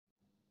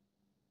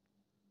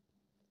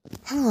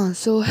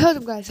So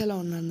hello guys, ఎలా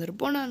ఉన్నారు అందరు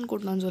బాగున్నా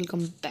అనుకుంటున్నాను.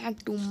 Welcome back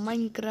to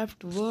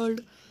Minecraft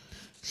world.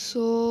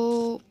 So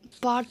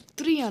part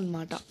 3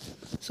 అనమాట.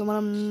 సో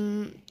మనం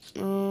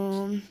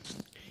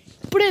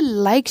ఇప్పుడే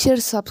లైక్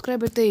షేర్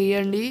సబ్స్క్రైబ్ అయితే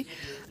వేయండి.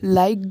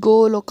 లైక్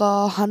గోల్ ఒక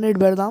 100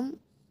 పెడదాం,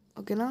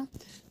 ఓకేనా?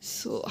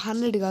 సో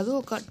 100 కాదు,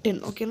 ఒక 10,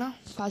 ఓకేనా?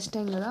 ఫస్ట్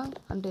టైం కదా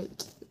అంటే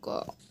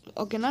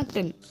ఓకేనా,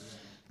 10.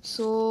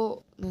 సో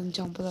నేను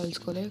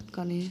చంపదలుచుకోలే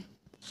కానీ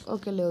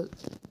ఓకే, లేదు.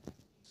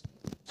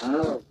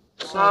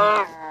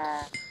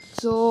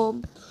 సో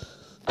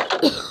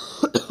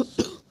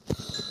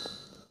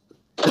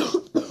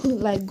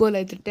లైక్ గోల్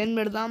అయితే 10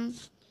 పెడదాం.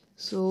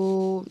 సో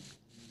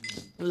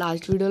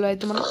లాస్ట్ వీడియోలో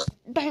అయితే మనం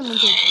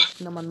డైమండ్స్ అయితే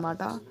పెట్టుకున్నాం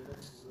అనమాట.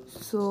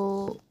 సో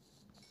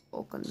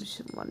ఒక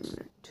నిమిషం, 1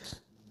 minute,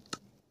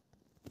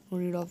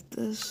 నీడ్ ఆఫ్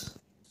దిస్.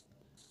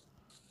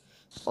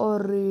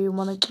 అరే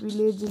మనకి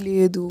విలేజ్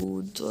లేదు,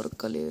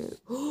 దొరకలేదు.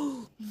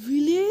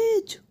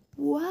 విలేజ్,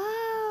 వా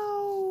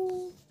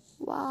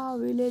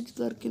విలేజ్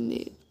దొరికింది.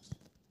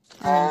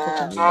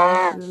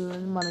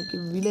 మనకి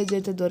విలేజ్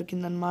అయితే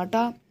దొరికిందనమాట.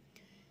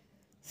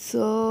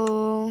 సో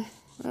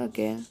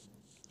ఓకే,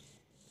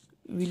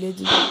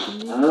 విలేజ్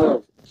దొరికింది.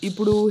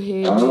 ఇప్పుడు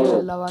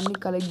హెయిర్ అవన్నీ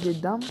కలెక్ట్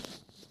చేద్దాం,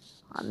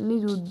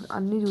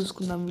 అన్నీ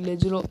చూసుకుందాం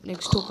విలేజ్లో.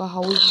 నెక్స్ట్ ఒక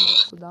హౌస్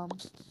చూసుకుందాం.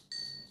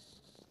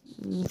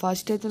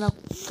 ఫస్ట్ అయితే నాకు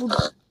ఫుడ్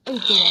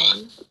అయితే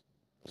కావాలి.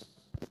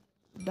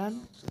 డన్.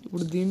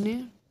 ఇప్పుడు దీన్ని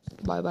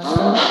బాయ్ బాయ్,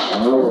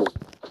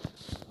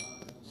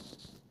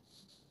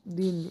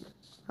 దీన్ని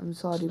I'm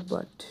sorry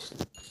but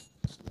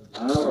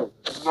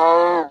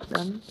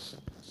done.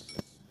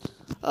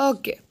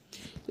 Okay,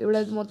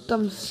 ఇప్పుడైతే మొత్తం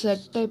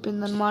సెట్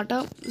అయిపోయిందనమాట.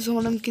 సో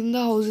మనం కింద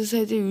హౌసెస్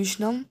అయితే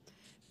చూసినాం.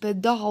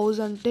 పెద్ద హౌస్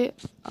అంటే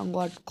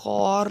వాటి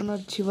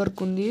కార్నర్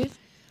చివరికి ఉంది,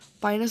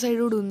 పైన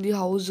సైడ్ కూడా ఉంది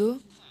హౌస్.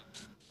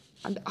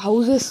 అంటే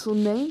హౌసెస్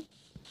ఉన్నాయి,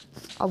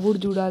 అవి కూడా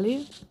చూడాలి.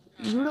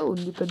 ఇది కూడా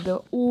ఉంది పెద్ద.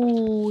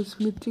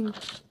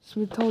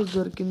 స్మిత్ హౌస్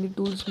దొరికింది,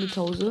 tool Smith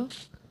house.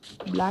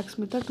 Black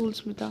Smita, tool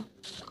Smita,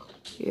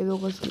 ఏదో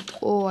ఒక స్మిత్.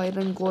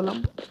 ఐరన్ గోళం.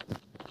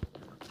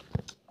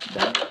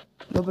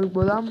 లోపలికి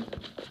పోదాం.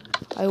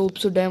 I hope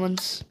so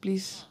diamonds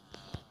please.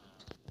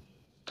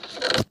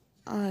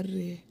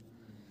 అరే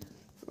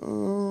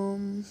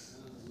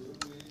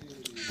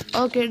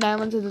ఓకే,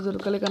 డైమండ్స్ అయితే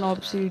దొరకలే కానీ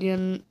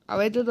ఆబ్సిడియన్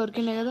అవైతే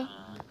దొరికినాయి కదా.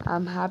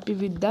 I'm happy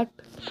with that.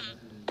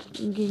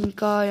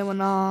 ఇంకా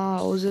ఏమన్నా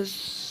హౌజెస్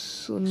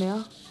ఉన్నాయా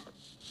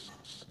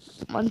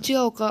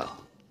మంచిగా?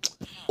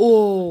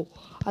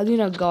 అది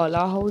నాకు కావాలి,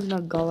 ఆ హౌస్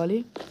నాకు కావాలి.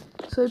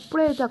 సో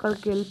ఇప్పుడైతే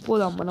అక్కడికి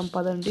వెళ్ళిపోదాం మనం,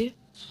 పదండి.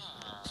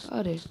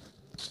 అరే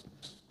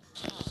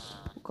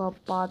ఒక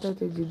పాత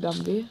అయితే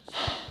దిద్దాంది.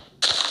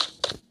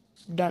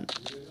 డన్,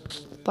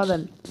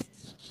 పదండి.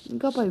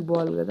 ఇంకా పైకి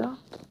పోవాలి కదా.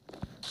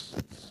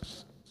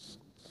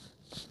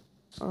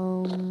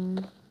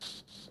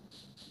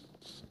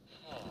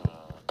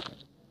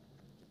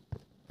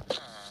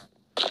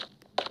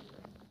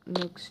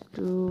 నెక్స్ట్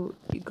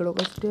ఇక్కడ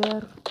ఒక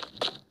స్టేర్,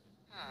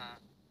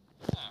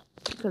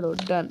 ఇక్కడ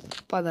డన్.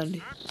 పదండి,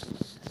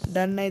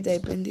 డన్ అయితే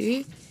అయిపోయింది.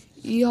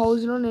 ఈ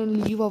హౌస్లో నేను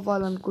లీవ్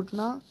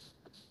అవ్వాలనుకుంటున్నా,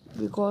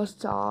 బికాస్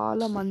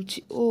చాలా మంచి.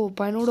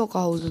 పైన కూడా ఒక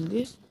హౌస్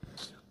ఉంది.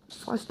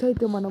 ఫస్ట్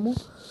అయితే మనము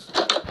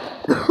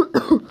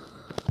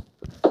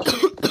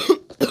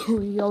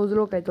ఈ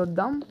హౌస్లోకి అయితే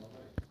వద్దాం.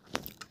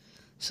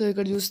 సో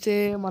ఇక్కడ చూస్తే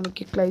మనకి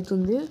ఇట్లా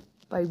అవుతుంది.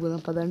 పైకి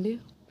పోదాం పదండి.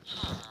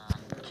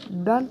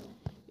 డన్.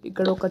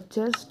 ఇక్కడ ఒక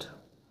చెస్ట్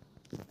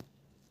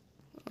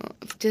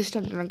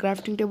అంటే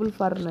క్రాఫ్టింగ్ టేబుల్,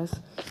 ఫర్నెస్.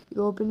 ఇది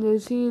ఓపెన్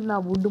చేసి నా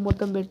వుడ్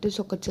మొత్తం పెట్టేసి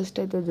ఒక చెస్ట్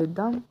అయితే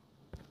చేద్దాం.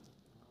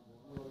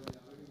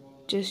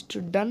 Chest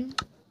done.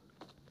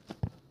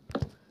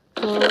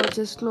 సో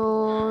చెస్ట్లో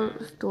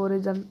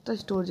స్టోరేజ్ అంతా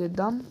స్టోర్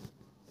చేద్దాం,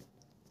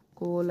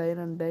 కోల్,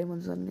 ఐరన్,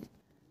 డైమండ్స్ అన్నీ,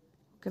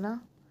 ఓకేనా?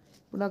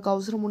 ఇప్పుడు నాకు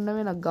అవసరం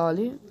ఉన్నవే నాకు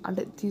కావాలి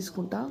అంటే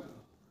తీసుకుంటా.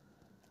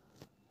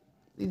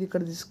 ఇది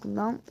ఇక్కడ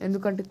తీసుకుందాం,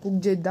 ఎందుకంటే కుక్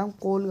చేద్దాం.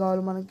 కోల్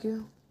కావాలి మనకి.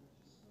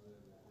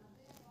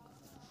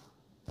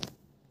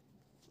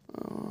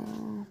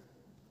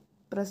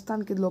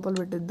 ప్రస్తుతానికి ఇది లోపల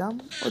పెట్టిద్దాం,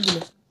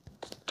 వద్దులే.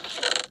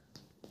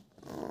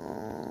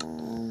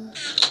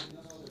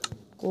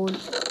 కోల్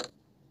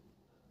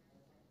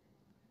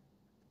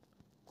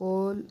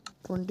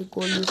 20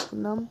 కోల్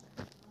తీసుకున్నాం,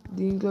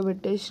 దీంట్లో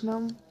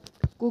పెట్టేసినాం.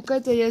 కుక్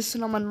అయితే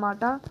చేస్తున్నాం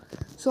అన్నమాట.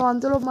 సో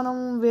అంతలో మనం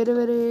వేరే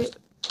వేరే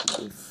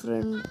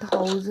డిఫరెంట్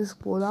హౌసెస్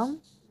పోదాం.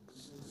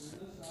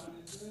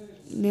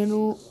 నేను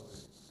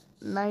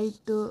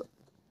నైట్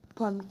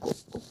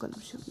ఒక్క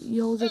నిమిషం, ఈ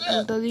హౌస్ ఎట్లా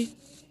ఉంటుంది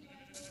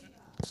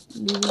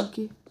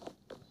లివింగ్కి?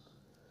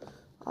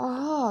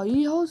 ఈ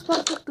హౌస్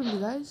పర్ఫెక్ట్ ఉంది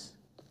గైస్.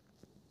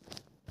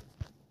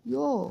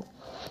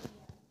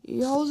 ఈ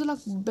హౌస్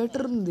నాకు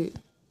బెటర్ ఉంది,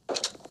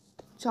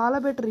 చాలా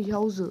బెటర్ ఈ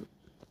హౌస్.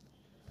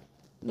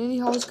 నేను ఈ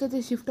హౌస్కి అయితే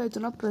షిఫ్ట్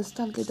అవుతున్నా.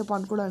 ప్రస్తుతానికైతే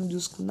పనుకోవడానికి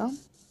చూసుకుందాం.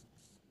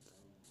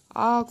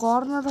 ఆ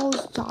కార్నర్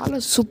హౌస్ చాలా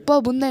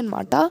సూపర్ ఉంది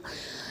అనమాట.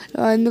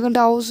 ఎందుకంటే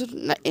హౌస్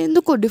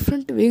ఎందుకో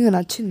డిఫరెంట్ వేగా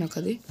నచ్చింది నాకు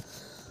అది.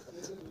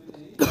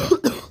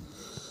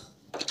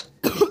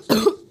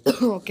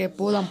 ఓకే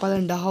పోదాం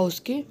పదండి ఆ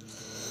హౌస్కి.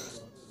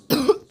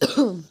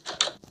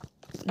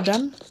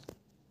 డన్.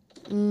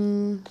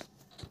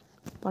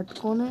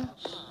 పట్టుకొని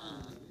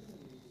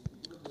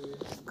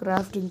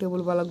క్రాఫ్టింగ్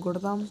టేబుల్ వాళ్ళకి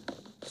కొడదాం,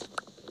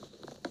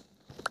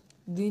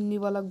 దీన్ని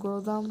వాళ్ళకి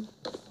కొడదాం,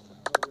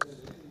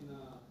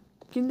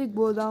 కిందికి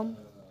పోదాం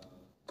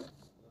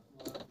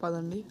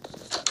పదండి.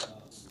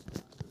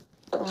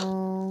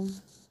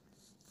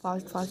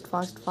 Fast fast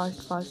fast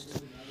fast fast.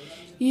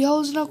 ఈ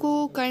హౌస్ నాకు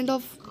కైండ్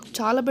ఆఫ్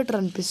చాలా బెటర్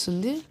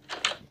అనిపిస్తుంది,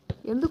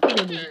 ఎందుకు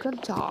తెలియదు కానీ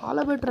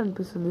చాలా బెటర్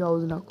అనిపిస్తుంది ఈ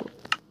హౌస్ నాకు.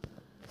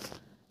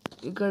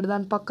 ఇక్కడ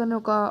దాని పక్కనే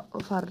ఒక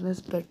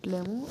ఫర్నెస్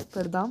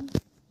పెడదాం.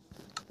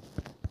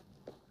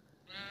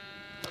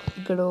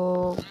 ఇక్కడ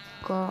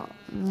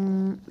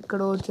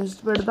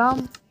చెస్ట్ పెడదాం.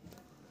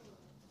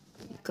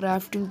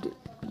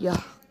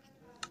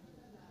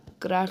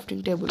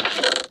 Crafting table.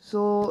 సో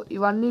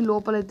ఇవన్నీ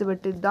లోపలైతే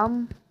పెట్టిద్దాం.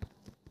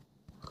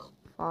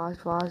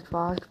 Fast fast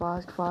fast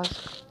fast fast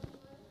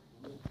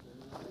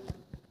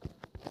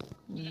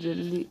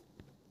జల్దీ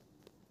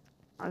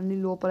అన్నీ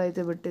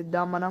లోపలైతే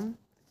పెట్టిద్దాం మనం.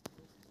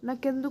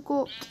 నాకెందుకో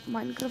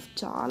మైన్క్రాఫ్ట్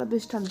చాలా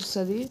బెస్ట్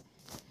అనిపిస్తుంది,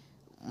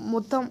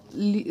 మొత్తం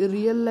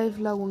రియల్ లైఫ్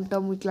లాగా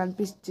ఉంటాము ఇట్లా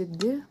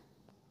అనిపించింది.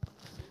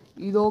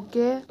 ఇది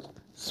ఓకే.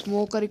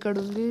 స్మోకర్ ఇక్కడ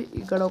ఉంది,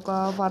 ఇక్కడ ఒక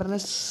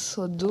ఫర్నెస్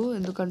వద్దు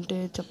ఎందుకంటే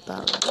చెప్తా.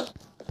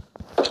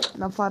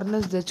 నా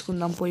ఫర్నెస్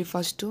తెచ్చుకుందాం పోయి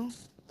ఫస్ట్.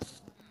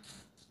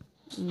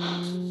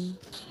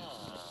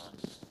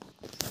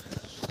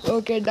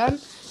 Okay done.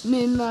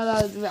 నేను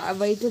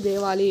అవైతే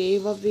తేవాలి.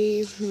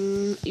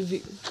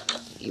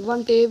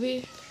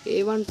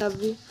 ఏవంటే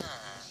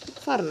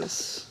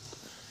ఫర్నెస్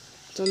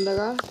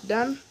తొందరగా.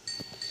 డన్.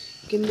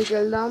 కిందికి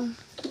వెళ్దాం.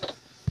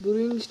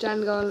 బ్రూయింగ్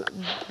స్టాండ్ కావాలి.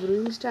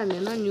 బ్రూయింగ్ స్టాండ్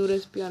ఏనా న్యూ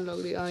రెసిపీ అందులో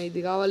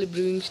ఇది కావాలి,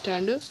 బ్రూయింగ్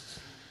స్టాండ్.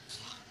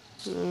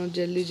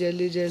 జల్దీ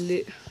జల్దీ జల్దీ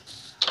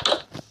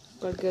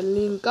ఇక్కడికి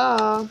వెళ్ళి ఇంకా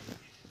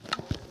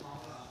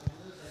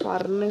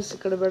ఫర్నెస్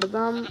ఇక్కడ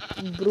పెడదాం.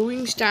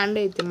 బ్రూయింగ్ స్టాండ్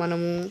అయితే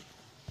మనము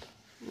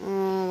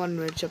 1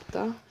 minute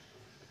చెప్తా.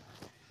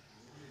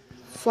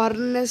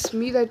 ఫర్నెస్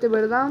మీద అయితే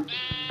పెడదాం.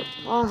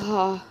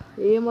 ఆహా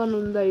ఏమని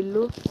ఉందా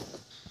ఇల్లు.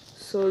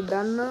 So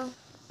done.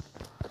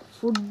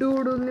 ఫుడ్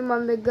కూడా ఉంది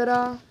మన దగ్గర,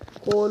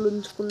 కోల్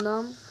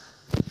ఉంచుకుందాం,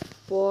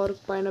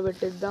 పోర్క్ పైన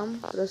పెట్టేద్దాం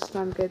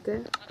ప్రస్తుతానికైతే.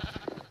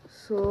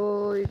 సో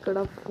ఇక్కడ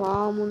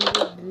ఫామ్ ఉంది,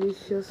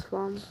 డెలిషియస్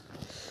ఫామ్.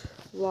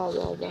 వా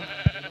వా వా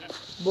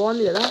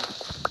బాగుంది కదా.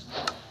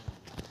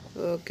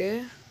 ఓకే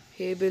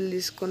హేబెల్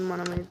తీసుకొని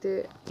మనమైతే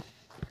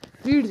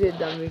ఫీడ్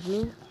చేద్దాం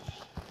వీటిని.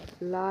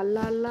 లా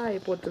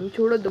అయిపోతుంది,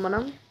 చూడొద్దు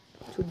మనం,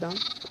 చూద్దాం.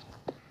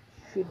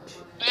 Feed.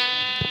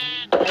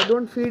 I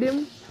don't feed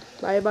him.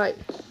 Bye.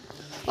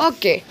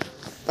 Okay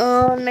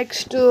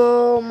next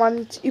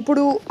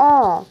ఇప్పుడు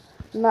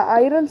నా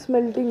ఐరన్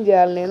స్మెల్టింగ్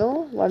చేయాలి నేను.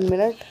 1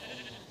 minute.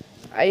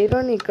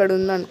 ఐరన్ ఇక్కడ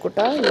ఉంది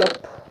అనుకుంటా.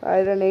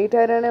 ఐరన్ 8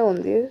 ఐరనే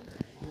ఉంది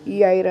ఈ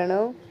ఐరన్.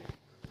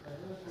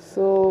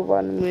 So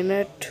 1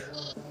 minute.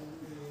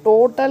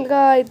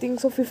 టోటల్గా ఐ థింక్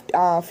సో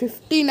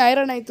 15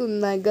 ఐరన్ అయితే ఉంది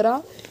నా దగ్గర.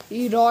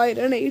 ఈ రా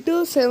ఐరన్ 8,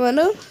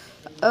 7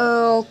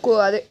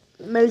 అదే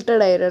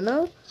మెల్టెడ్ ఐరన్.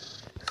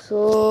 సో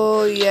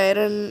ఈ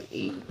ఐరన్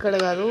ఇక్కడ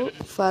కాదు,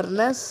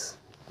 ఫర్నెస్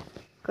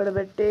ఇక్కడ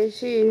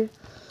పెట్టేసి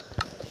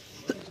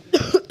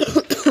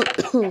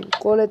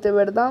కోల్ అయితే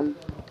పెడదాం.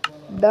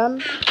 డన్.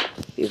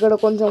 ఇక్కడ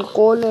కొంచెం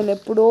కోల్ నేను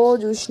ఎప్పుడో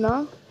చూసినా,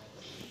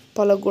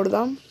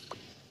 పలగొడదాం.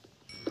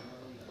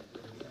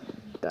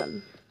 డన్.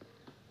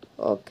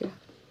 ఓకే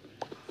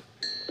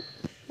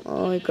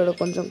ఇక్కడ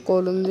కొంచెం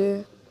కోల్ ఉంది,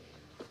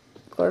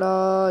 ఇక్కడ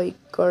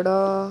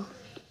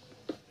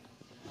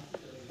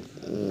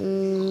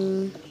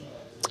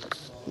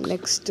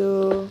నెక్స్ట్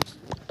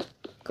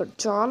ఇక్కడ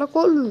చాలా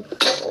కోల్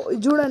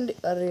చూడండి.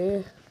 అరే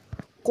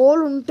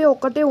కోల్ ఉంటే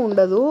ఒకటే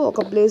ఉండదు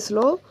ఒక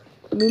ప్లేస్లో,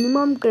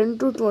 మినిమం 10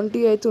 to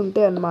 20 అయితే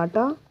ఉంటాయి అన్నమాట.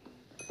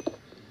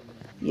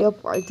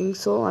 I think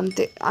so.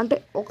 అంతే, అంటే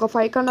ఒక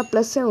 5 కన్నా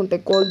ప్లస్సే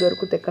ఉంటాయి కోల్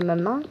దొరికితే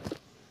ఎక్కడన్నా.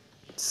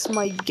 ఇట్స్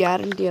మై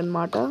గ్యారంటీ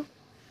అన్నమాట.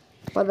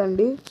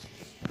 పదండి.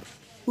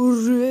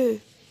 ఉర్రే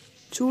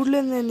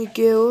చూడలేదు నేను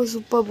నీకేవో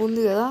సూపర్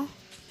ఉంది కదా.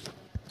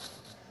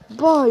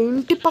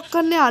 ఇంటి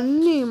పక్కనే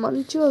అన్నీ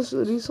మంచిగా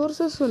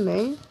రిసోర్సెస్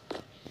ఉన్నాయి.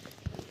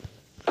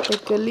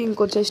 ఇక్కడికెళ్ళి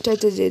ఇంకో చెస్ట్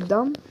అయితే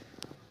చేద్దాం.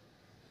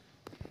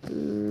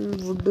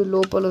 వుడ్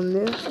లోపల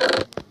ఉంది,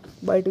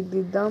 బయటికి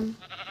తీద్దాం.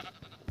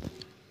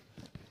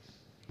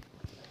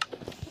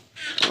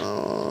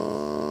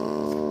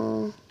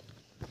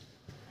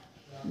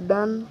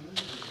 డన్.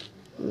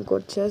 ఇంకో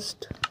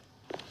చెస్ట్.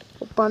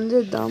 పని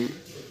చేద్దాం.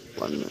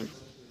 1 minute.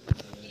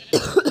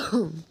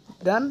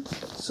 డన్.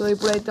 సో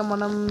ఇప్పుడైతే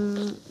మనం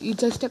ఈ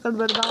చెస్ట్ ఎక్కడ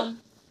పెడదాం,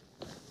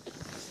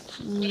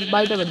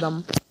 బయట పెడదాం.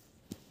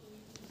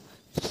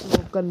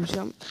 ఒక్క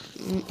నిమిషం,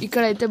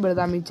 ఇక్కడైతే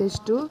పెడదాం ఈ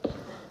chest.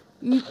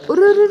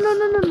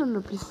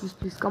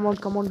 Please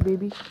come on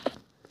baby.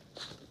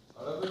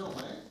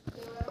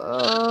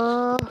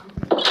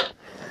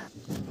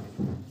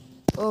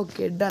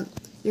 Okay done.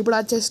 ఇప్పుడు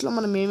ఆ చెస్ట్లో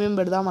మనం ఏమేమి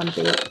పెడదాం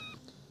అంటే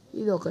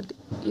ఇదొకటి,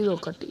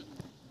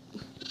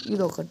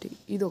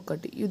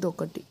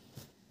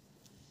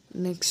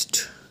 నెక్స్ట్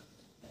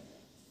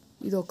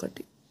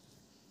ఇదొకటి,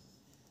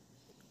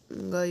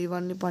 ఇంకా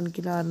ఇవన్నీ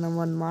పనికిరారణం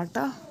అన్నమాట.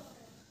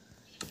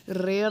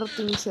 రేర్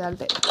థింగ్స్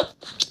అంటే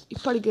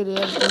ఇప్పటికి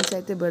రేర్ థింగ్స్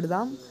అయితే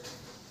పెడదాం.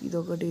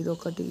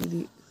 ఇదొకటి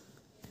ఇది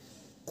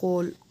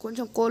కోల్,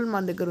 కొంచెం కోల్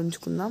మన దగ్గర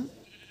ఉంచుకుందాం.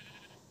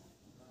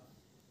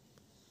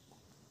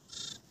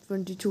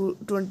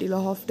 20లో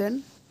హాఫ్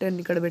 10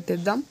 ఇక్కడ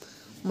పెట్టేద్దాం.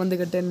 మన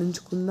దగ్గర 10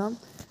 ఉంచుకుందాం.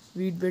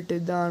 వీట్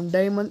పెట్టేద్దాం.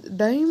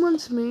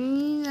 డైమండ్స్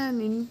మెయిన్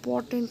అండ్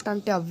ఇంపార్టెంట్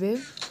అంటే అవే.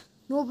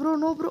 నో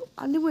బ్రో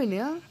అన్నీ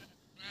పోయినాయా?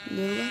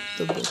 లేవుగా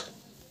తొబ్బు.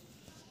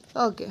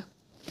 ఓకే,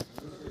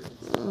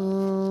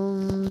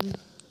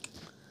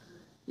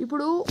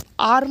 ఇప్పుడు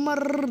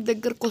ఆర్మర్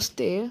దగ్గరకు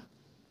వస్తే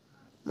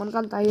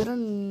మనకంత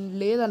ఐరన్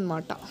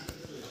లేదన్నమాట.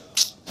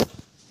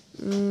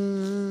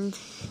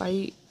 5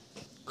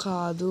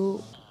 కాదు,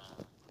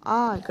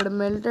 ఇక్కడ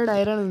మెల్టెడ్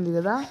ఐరన్ ఉంది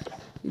కదా,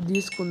 ఇది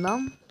తీసుకుందాం.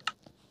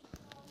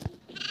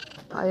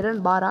 ఐరన్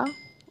బారా,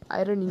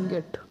 ఐరన్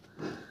ఇంగెట్.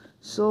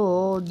 సో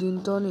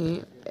దీంతో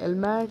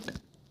హెల్మెట్,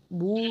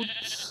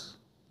 బూట్స్,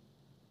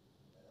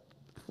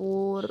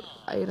 4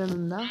 ఐరన్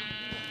ఉందా?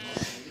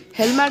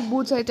 హెల్మెట్,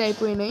 బూట్స్ అయితే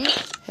అయిపోయినాయి.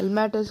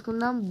 హెల్మెట్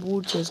వేసుకుందాం,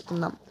 బూట్స్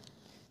వేసుకుందాం.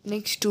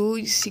 నెక్స్ట్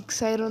 6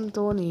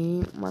 ఐరన్తో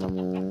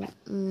మనము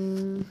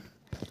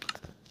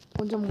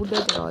కొంచెం వుడ్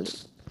అయితే కావాలి.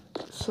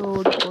 సో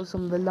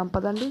కోసం వెళ్దాం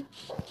పదండి.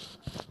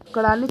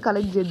 ఇక్కడ అన్ని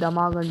కలెక్ట్ చేద్దాం.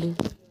 ఆగండి,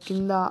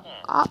 కింద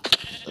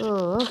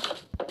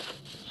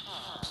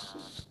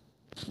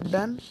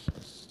డన్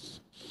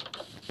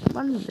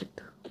 1 మినిట్.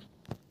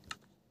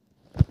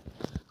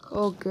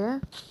 ఓకే,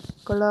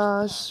 ఇక్కడ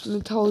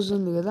స్మిత్ హౌస్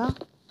ఉంది కదా,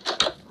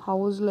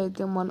 హౌస్లో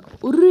అయితే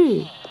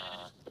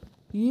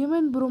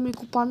ఏమైంది బ్రో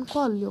మీకు?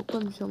 పనుకోవాలి, ఒక్క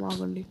నిమిషం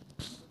ఆగండి.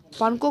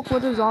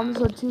 పనుకోకపోతే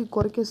జాంబీస్ వచ్చి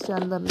కొరికేస్తాయి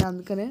అందరినీ,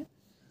 అందుకనే.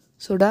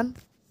 So done,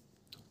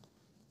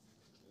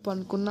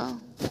 పనుకున్నా.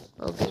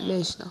 ఓకే,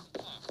 లేచిన.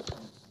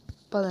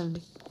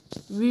 పదండి,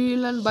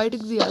 వీళ్ళని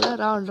బయటకు తీయాలా?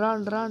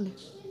 రాండి.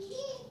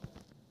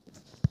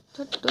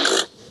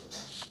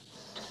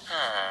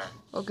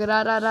 ఓకే,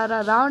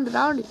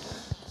 రావండి.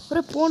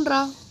 ఒరే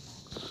పోన్రా.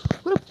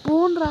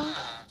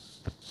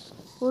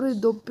 ఒరే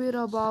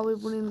దొబ్బేరా బాబు.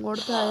 ఇప్పుడు నేను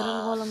కొడితే ఐరన్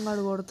గోళం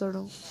గాడు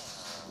కొడతాడు.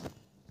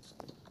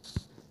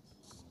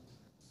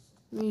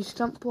 మీ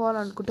ఇష్టం,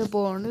 పోవాలనుకుంటే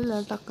పోవండి,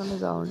 లేదంటే అక్కడనే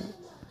కావండి.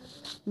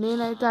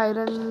 నేనైతే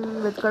ఐరన్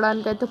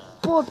వెతకడానికి అయితే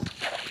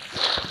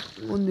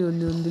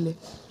ఉందిలే.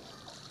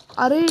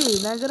 అరే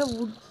నా దగ్గర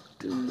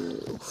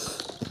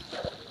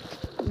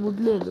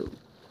వుడ్ లేదు.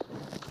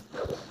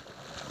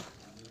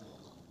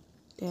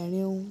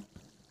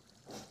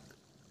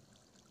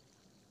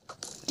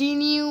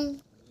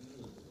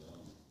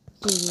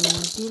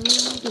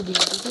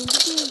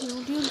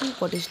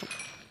 కొట్టేసినాం.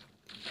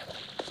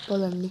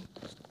 పదండి.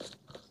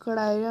 ఇక్కడ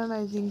ఐరన్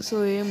ఐ థింక్ సో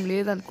ఏం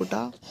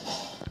లేదనుకుంటా.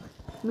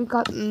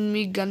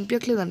 మీకు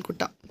కనిపించట్లేదు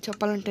అనుకుంటా.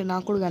 చెప్పాలంటే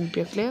నాకు కూడా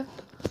కనిపించట్లేదు.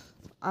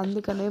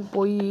 అందుకనే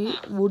పోయి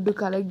వుడ్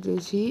కలెక్ట్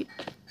చేసి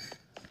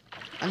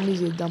అన్నీ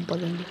చేద్దాం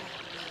పదండి.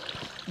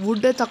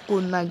 వుడ్డే తక్కువ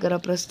ఉంది నా దగ్గర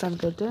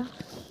ప్రస్తుతానికైతే.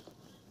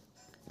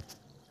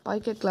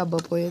 పైకి ఎట్లా అబ్బా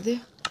పోయేది?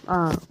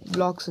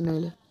 బ్లాక్స్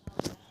ఉన్నాయిలే.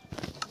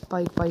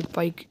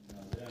 పైకి.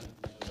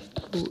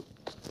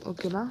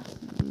 ఓకేనా?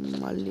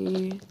 మళ్ళీ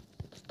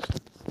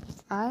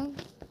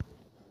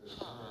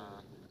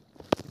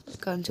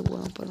కంచి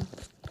పోదాం పదం.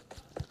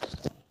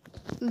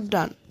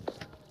 డన్.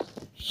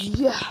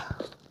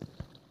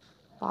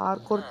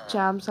 పార్కోర్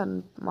ఛాంప్స్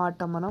అన్నమాట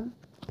మనం.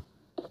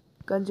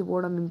 కంచి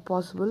పోవడం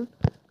ఇంపాసిబుల్.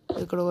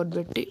 ఇక్కడ ఒకటి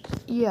పెట్టి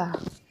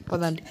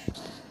పదండి.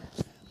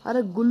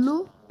 అరే గుళ్ళు,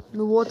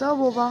 నువ్వు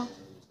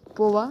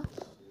పోవా?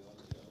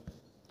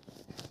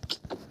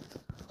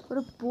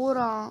 అరే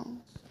పోరా.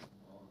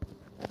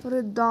 అరే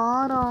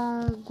దారా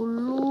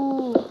గుళ్ళు,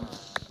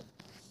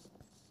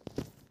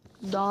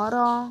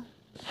 దారా.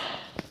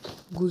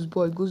 Goose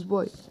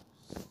bye.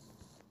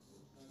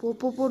 పో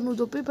నువ్వు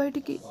దొప్పి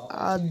బయటికి.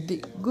 అది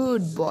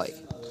గుడ్ బాయ్.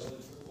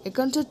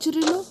 ఎక్కడి నుంచి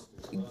వచ్చిర్రు?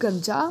 ఇక్కడి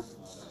నుంచా?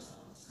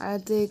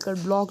 అయితే ఇక్కడ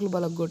బ్లాక్లు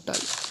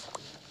బలగొట్టాలి.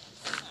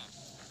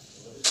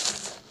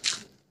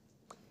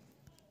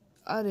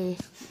 అరే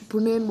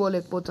ఇప్పుడు నేను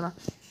పోలేకపోతున్నా.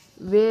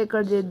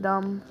 ఎక్కడ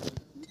చేద్దాం?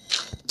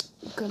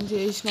 ఇక్కడ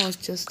చేసిన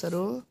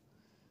వచ్చేస్తారు.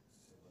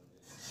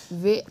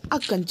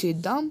 అక్కడి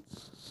చేద్దాం.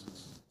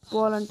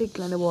 పోవాలంటే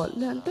ఇట్లానే పోవాలి,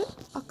 లేదంటే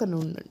అక్కడనే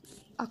ఉండండి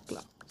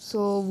అట్లా. సో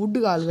వుడ్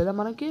కావాలి కదా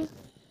మనకి.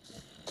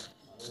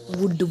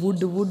 వుడ్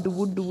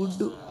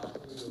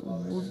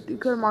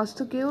ఇక్కడ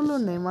మస్తు కేవులు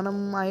ఉన్నాయి. మనం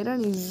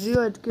ఐరన్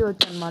ఈజీగా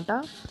ఎతికేయచ్చు అనమాట.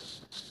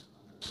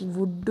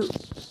 వుడ్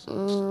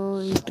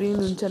ఈ ట్రీ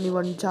నుంచి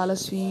ఇవ్వండి. చాలా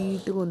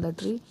స్వీట్గా ఉంది ఆ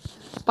ట్రీ.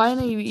 పైన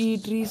ఈ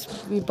ట్రీస్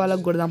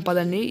పలగొడదాం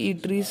పదండి. ఈ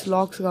ట్రీస్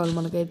లాక్స్ కావాలి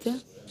మనకైతే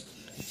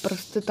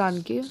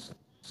ప్రస్తుతానికి.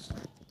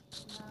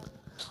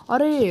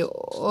 అరే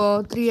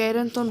 3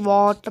 ఐరన్తో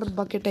వాటర్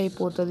బకెట్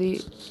అయిపోతుంది.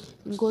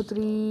 ఇంకో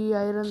 3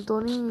 ఐరన్తో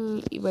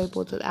ఇవి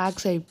అయిపోతుంది,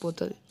 యాక్స్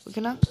అయిపోతుంది.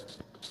 ఓకేనా?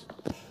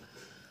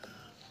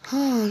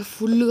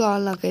 ఫుల్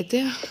కావాలి నాకైతే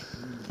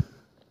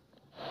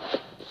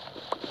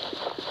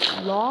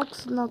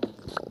బ్లాక్స్.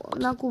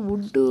 నాకు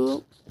వుడ్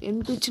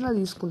ఎంత ఇచ్చినా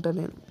తీసుకుంటా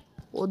నేను.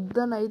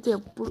 వద్దని అయితే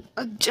ఎప్పుడు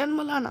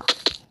జన్మలానా.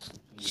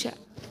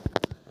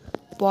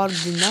 పార్క్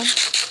తిందాం.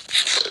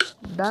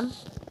 డన్.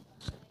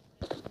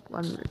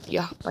 1 minute.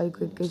 యా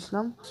పైకి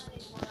ఎక్కేసినాం.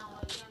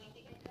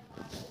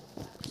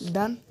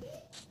 డన్.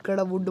 ఇక్కడ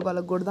వుడ్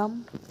పలగొడదాం.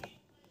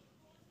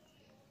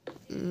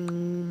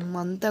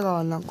 అంతా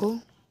కావాలి నాకు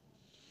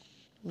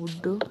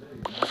would.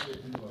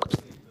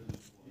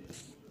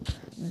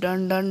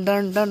 Done done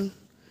done done.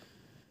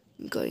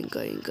 ఇంకా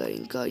ఇంకా ఇంకా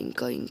ఇంకా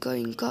ఇంకా ఇంకా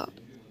ఇంకా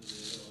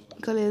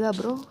ఇంకా లేదా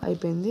బ్రో?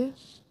 అయిపోయింది.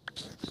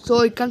 సో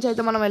ఇక్కడి నుంచి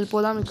అయితే మనం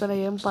వెళ్ళిపోదాం. ఇక్కడ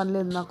ఏం పని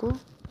లేదు నాకు.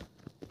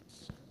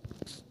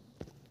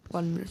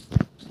 1 minute.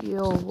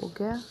 యో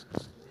ఓకే.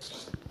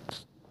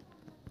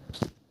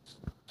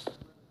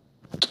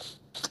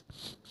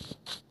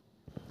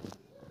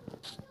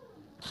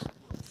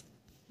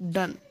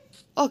 డన్.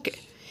 ఓకే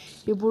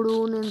ఇప్పుడు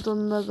నేను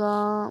తొందరగా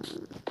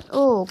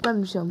ఒక్క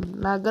నిమిషం,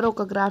 నా దగ్గర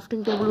ఒక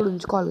క్రాఫ్టింగ్ టేబుల్ కూడా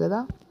ఉంచుకోవాలి కదా.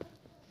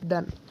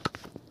 డన్.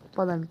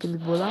 పదండి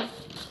కిందికి పోదాం.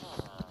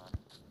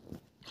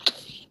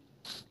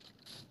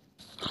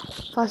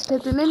 ఫస్ట్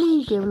అయితే నేను ఈ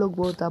కేవ్లోకి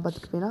పోతా.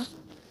 బతికిపోయినా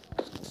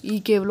ఈ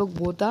కేవ్లోకి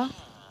పోతా.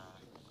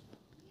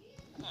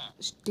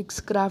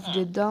 స్టిక్స్ క్రాఫ్ట్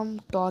చేద్దాం.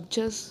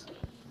 టార్చెస్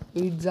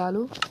 8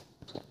 చాలు.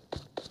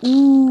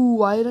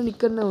 ఐరన్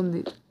ఇక్కడనే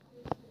ఉంది.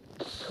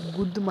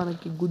 గుద్దు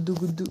మనకి గుద్దు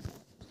గుద్దు.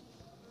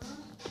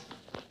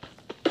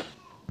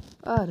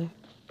 అరే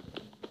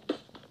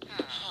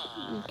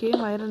ఇంకేం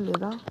ఐరన్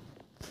లేదా?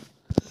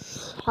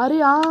 అరే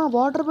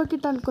వాటర్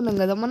బకెట్ అనుకున్నాం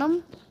కదా మనం.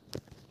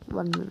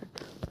 1 minute.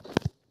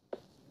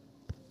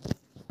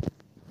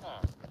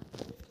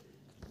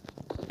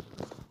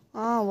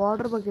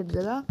 వాటర్ బకెట్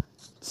కదా.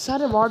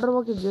 సరే వాటర్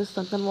బకెట్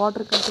చేస్తాను, కానీ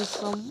వాటర్ ఎక్కడ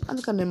చేస్తాం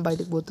అందుకని నేను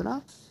బయటకు పోతున్నా.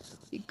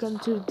 ఇక్కడ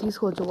నుంచి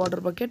తీసుకోవచ్చు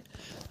water bucket.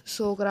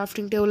 So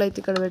crafting table అయితే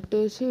ఇక్కడ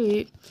పెట్టేసి,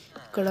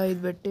 ఇక్కడ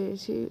ఇది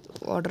పెట్టేసి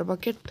వాటర్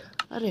బకెట్.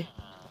 అరే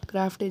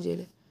క్రాఫ్టే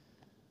చేయలే.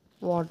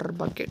 Water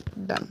bucket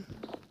done.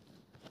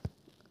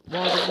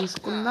 వాటర్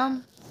తీసుకుందాం.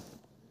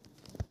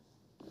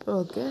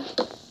 ఓకే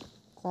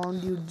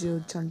కాండ్యూట్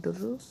చేయొచ్చు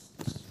అంటారు.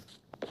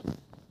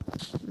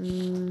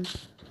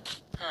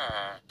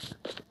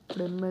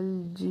 ఇప్పుడు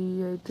ఎంఎల్జీ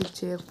అయితే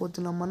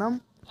చేయకపోతున్నాం మనం.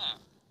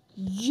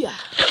 యా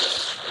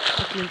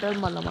అట్లా ఉంటుంది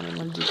మళ్ళీ మనం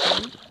ఎంఎల్జీ.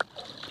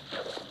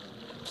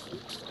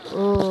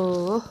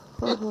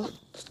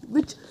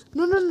 Which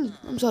no no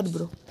I'm sorry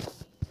bro.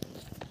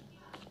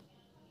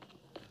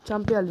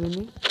 చంపేయాలి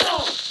వీడిని.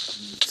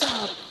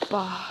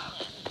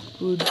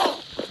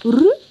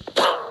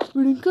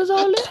 వీడు ఇంకా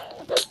చాలే.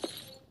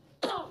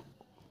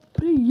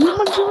 ఏం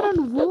మనిషివరా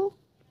నువ్వు?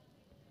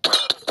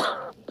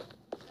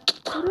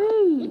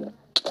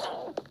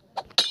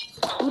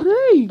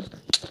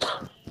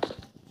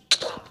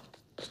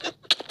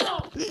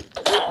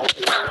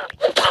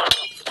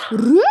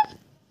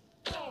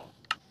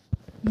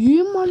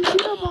 ఏం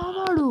మనిషిరా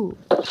బావాడు?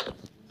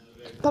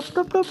 టప్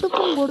టప్ టప్ టప్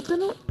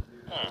కొడుతాను.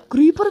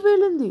 క్రీపర్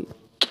పేలింది,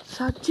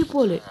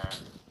 చచ్చిపోలే.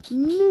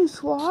 ఇన్ని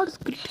స్వాడ్స్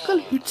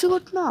క్రిటికల్ హిట్స్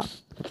కొట్టినా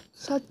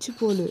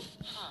చచ్చిపోలే.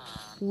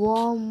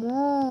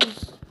 వామ్మో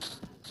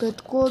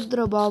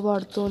పెట్టుకోద్దురా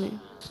బాబాడుతోనే.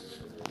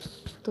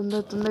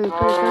 తొందర తొందర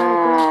ఇక్కడ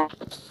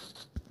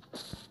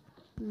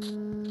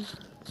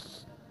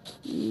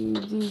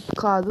ఇది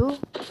కాదు,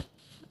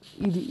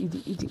 ఇది ఇది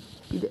ఇది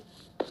ఇదే.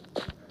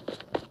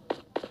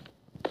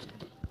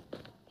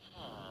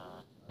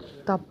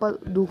 తప్పదు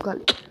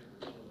దూకాలి.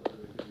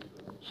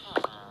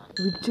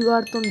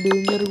 విచ్చుగాడుతో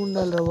డేంజర్గా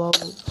ఉండాలిరా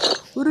బాబు.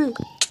 ఊరే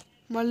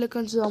మళ్ళీ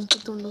కొంచెం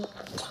చంపుతుండు.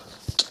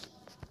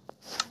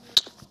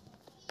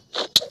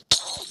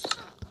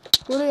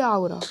 ఊరే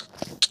ఆగురా.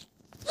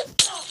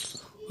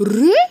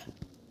 రే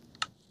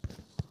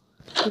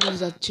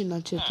చచ్చి నా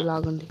చేతులు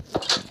ఆగండి.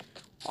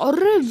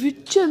 అర్రే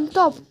విచ్ ఎంత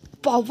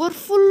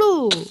పవర్ఫుల్,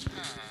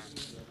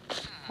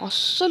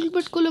 అస్సలు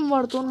పెట్టుకోలేం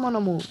వాడుతో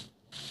మనము.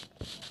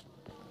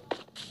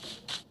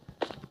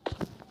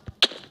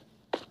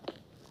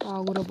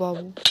 ఆగురా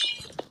బాబు.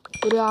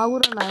 ఒరే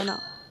ఆగురా నాయన.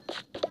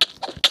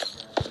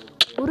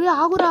 ఒరే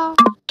ఆగురా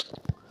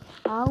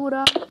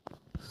ఆగురా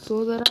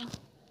సోదరా.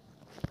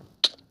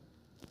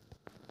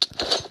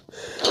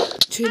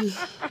 చిల్.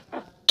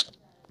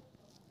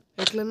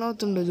 ఎట్లా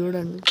నవ్వుతుండో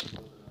చూడండి.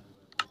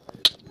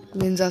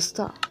 నేను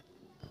చేస్తా.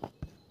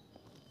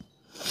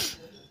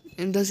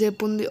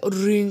 ఎంతసేపు ఉంది?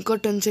 ఇంకా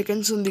 10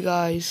 seconds ఉంది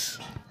గాయస్.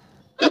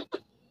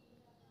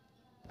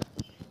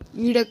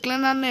 వీడెట్లా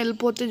నన్ను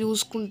వెళ్ళిపోతే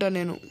చూసుకుంటా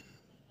నేను.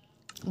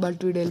 బట్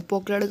వీడు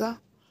వెళ్ళిపోకలేడుగా.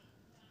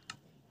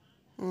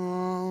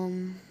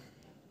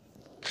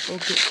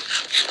 ఓకే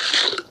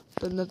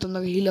తొందర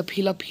తొందరగా హీలప్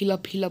హీలప్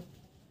హీలప్ హీలప్.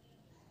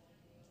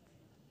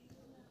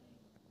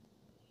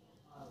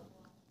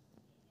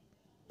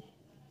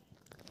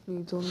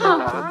 నీతో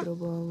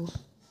బాబు.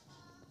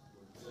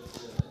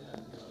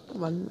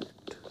 1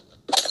 minute.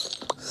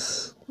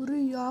 ఒరే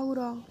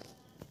ఆగురా.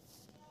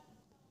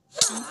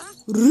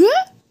 రే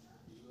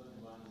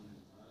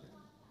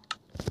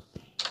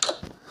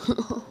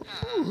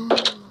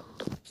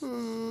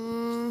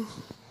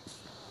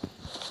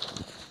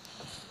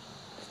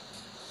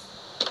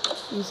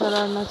ఈసారి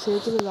నా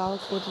చేతులు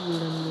కావకపోతే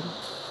చూడండి మీరు.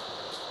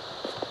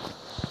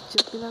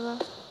 చెప్పినగా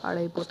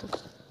ఆడైపోతుంది.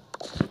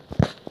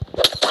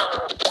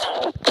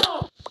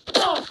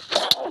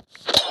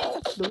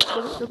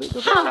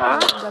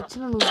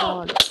 దక్షిణ నువ్వు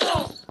కావాలి.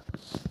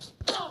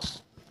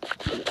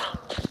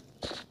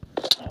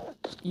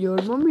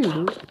 ఎవడు మమ్మీ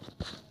వీడు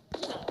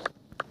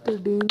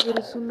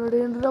డేంజరస్ ఉన్నాడు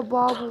ఏంట్రా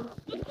బాబు.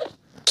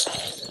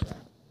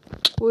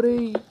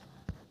 ఒరేయ్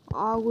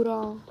ఆగురా.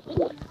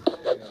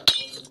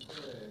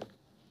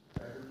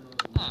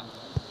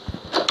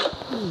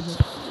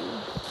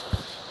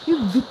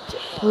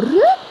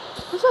 అరే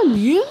అసలు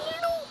ఏం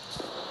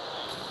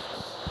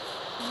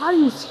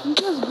వీడు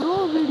సీరియస్ బ్రో.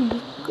 వీడు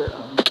ఇక్కడ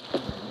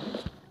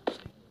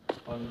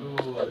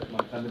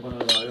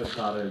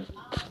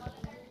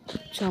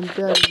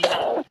చంపారు.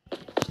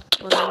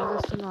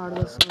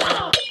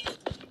 ఆడేస్తున్నాడు.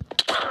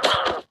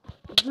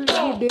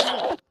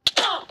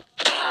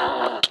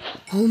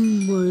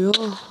 అమ్మయ్యా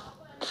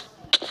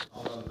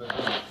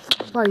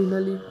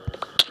ఫైనలీ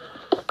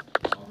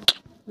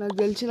నాకు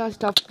తెలిసి నా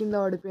స్టఫ్ కింద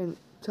పడిపోయింది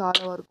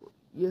చాలా వరకు.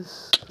 ఎస్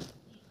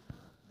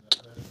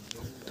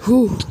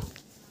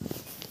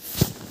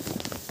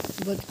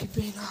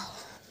బతికిపోయినా.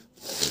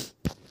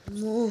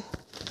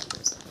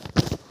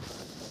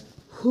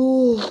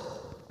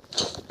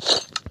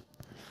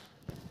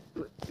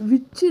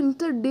 విచ్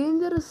ఇంత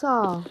డేంజరసా?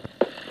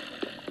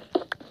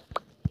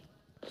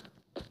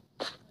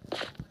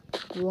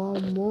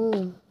 వామ్మో.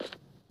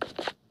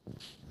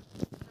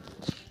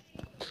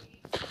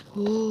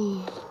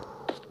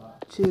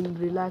 Chill,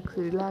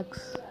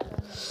 relax.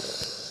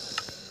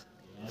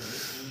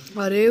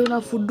 అరే నా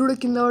ఫుడ్ కూడా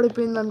కింద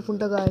పడిపోయింది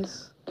అనుకుంటా guys.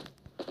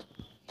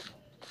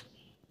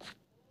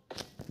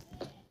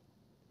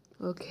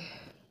 Okay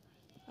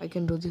I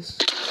can do this.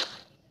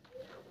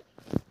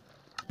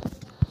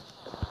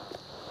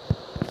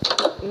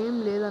 ఏం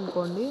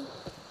లేదనుకోండి.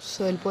 సో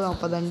వెళ్ళిపోదాం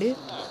పదండి.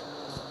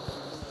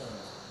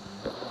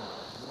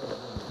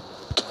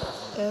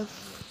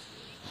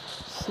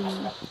 FCK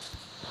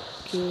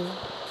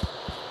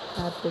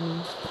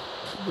happening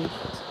with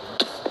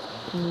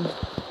me.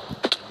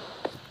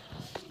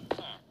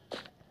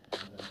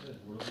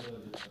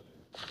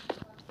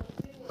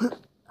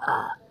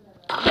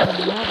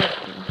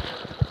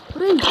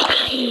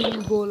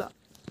 గోల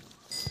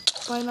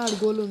పైన ఆడు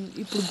గోల్ ఉంది.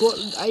 ఇప్పుడు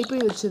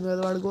అయిపోయి వచ్చింది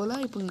కదా వాడు గోల.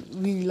 ఇప్పుడు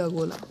వీళ్ళ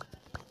గోల.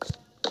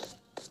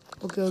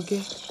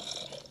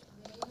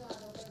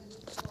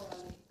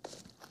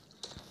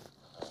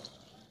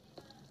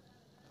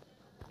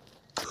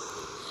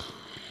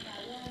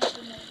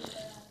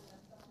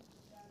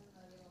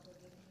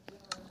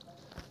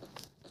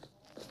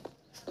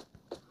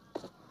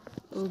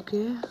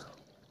 ఓకే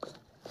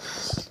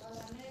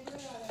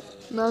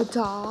నాకు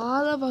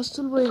చాలా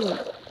వస్తువులు పోయినాయి.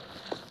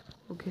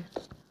 ఓకే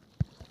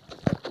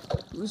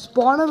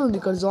స్పానర్ ఉంది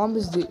ఇక్కడ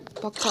జాంబీస్ది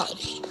పక్కా.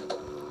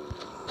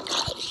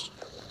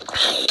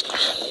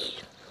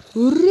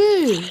 ఉర్రే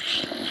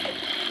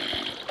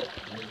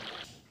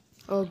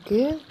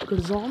ఓకే ఇక్కడ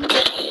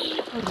జాంబీ.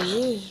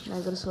 అరే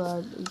నాకు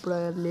ఇప్పుడు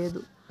అది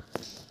లేదు.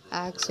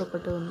 యాక్స్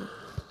ఒకటే ఉంది.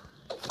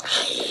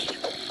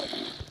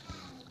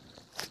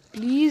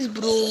 Please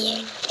bro.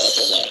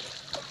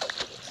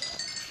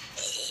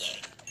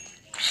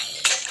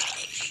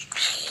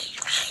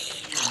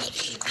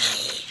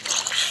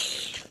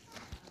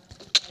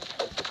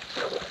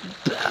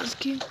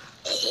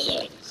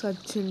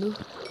 సచ్చిండు.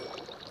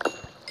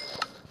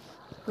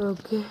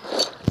 ఓకే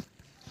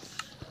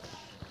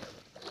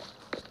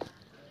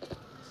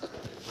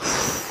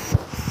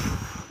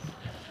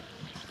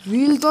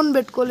వీళ్ళతో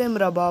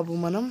పెట్టుకోలేమురా బాబు.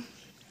 మనం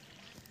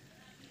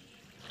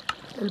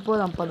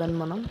వెళ్ళిపోదాం పదండి.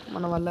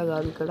 మన వల్ల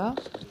కాదు. ఇక్కడ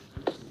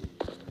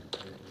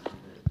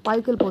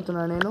పైకి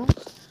వెళ్ళిపోతున్నా నేను.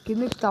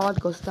 కిందికి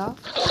తర్వాతకి వస్తా.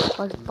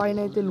 ఫస్ట్ పైన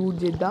అయితే లూట్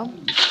చేద్దాం.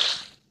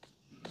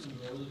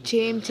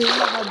 Change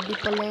but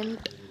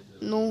dependent.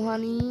 No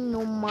honey,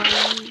 no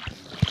money.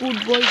 Good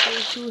boy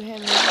goes to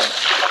heaven.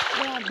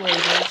 Bad boy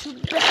goes to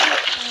bed.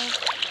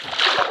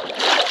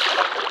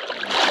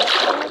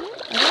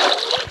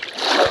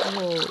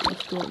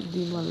 ఇsto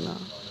దీనివల్ల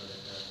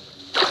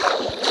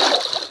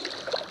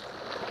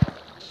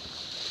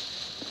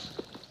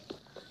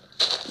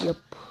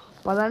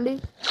పదండి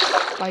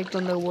పైకి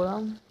తొందరగా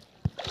పోదాం.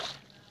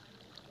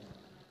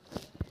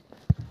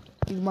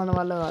 ఇది మన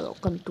వల్ల కాదు.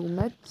 ఒక 2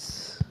 minutes.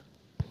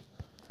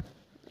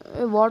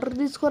 వాటర్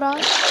తీసుకోరా.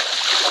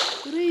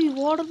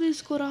 వాటర్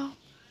తీసుకోరా.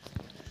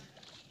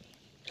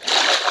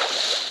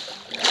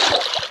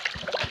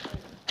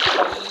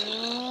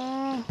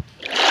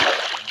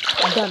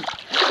 డన్.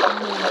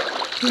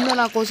 కింద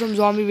నా కోసం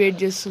జాంబీ వెయిట్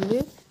చేస్తుంది.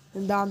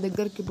 దాని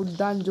దగ్గరికి ఇప్పుడు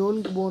దాని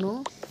జోలికి పోను.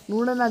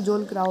 నువ్వు నా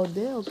జోలికి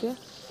రావద్దే. ఓకే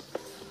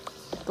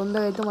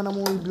తొందరగా అయితే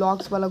మనము ఈ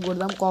బ్లాక్స్ వల్ల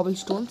కొడదాం. కాబుల్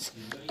స్టోన్స్.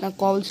 నాకు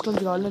కాబుల్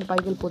స్టోన్స్ కావాలి. నేను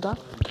పైకి వెళ్ళిపోతా.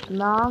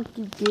 నాకు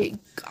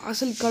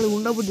అసలు ఇక్కడ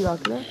ఉండబుద్ధి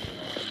కావట్లే.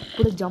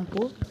 ఇప్పుడే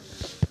జంపు.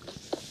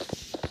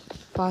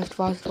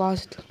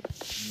 ఫాస్ట్.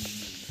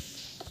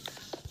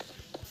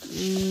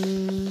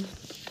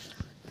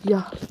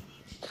 యా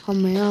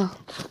అమ్మయ్యా.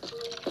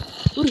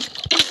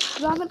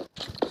 రామన్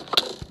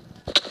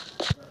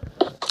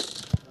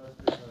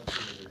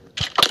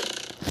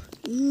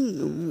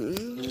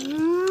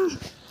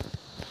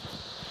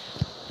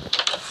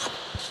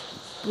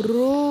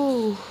బ్రో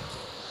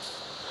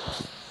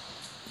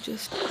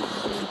జస్ట్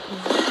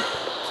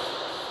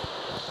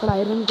అక్కడ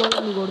ఐరన్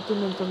గోళంని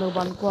కొడుతుంది, నేను తొందరగా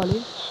పనుకోవాలి.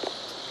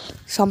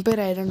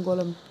 చంపేరు ఐరన్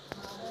గోళం.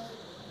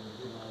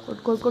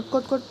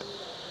 కొట్టు.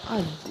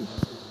 అది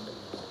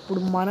ఇప్పుడు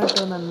మన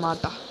టర్న్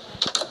అన్నమాట.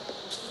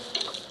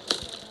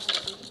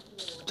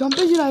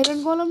 చంపేసి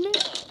ఐరన్ గోళంని.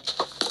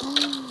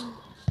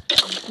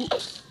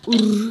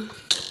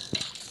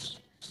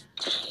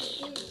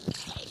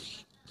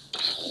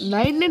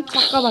 నైట్ నేను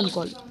పక్కా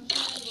పనుకోవాలి.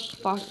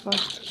 ఫాస్ట్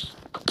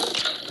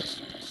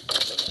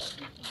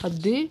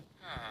అది.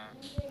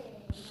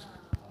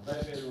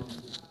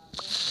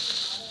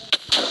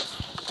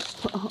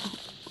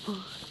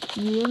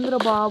 ఏంద్ర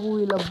బాబు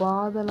ఇలా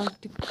బాధ, నాకు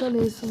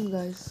తిక్కలేస్తుంది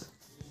గాయస్.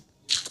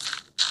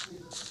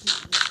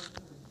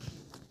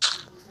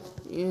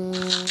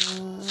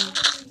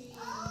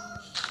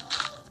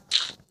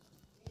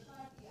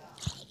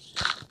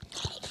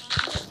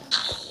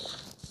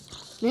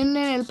 నేను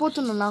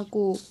వెళ్ళిపోతున్నా.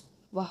 నాకు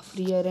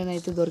ఫ్రీ ఐరన్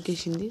అయితే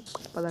దొరికేసింది.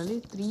 పదండి.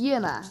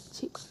 3ఏనా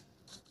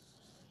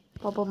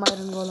పాపం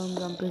ఐరన్ గోళం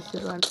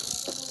చంపేసారు అని.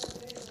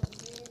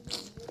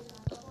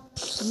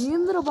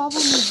 ఏంద్ర బాబు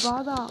నీ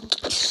బాధ.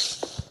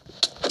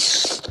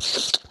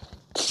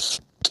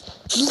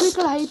 నువ్వు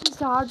ఇక్కడ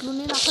అయిపోయి ఆటలు,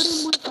 నేను అక్కడే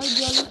పోయి ఫైట్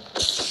చేయాలి.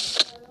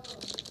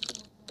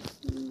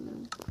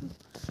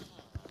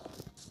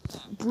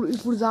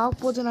 ఇప్పుడు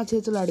జాకపోతే నా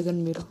చేతులు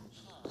అడగండి మీరు.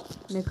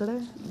 నేను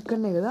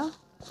ఇక్కడనే కదా.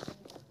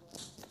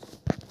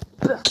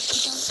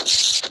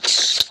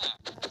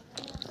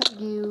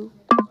 Thank you.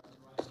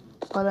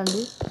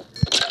 పదండి.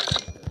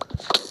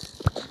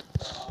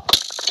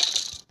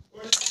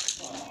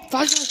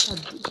 ఫాస్ట్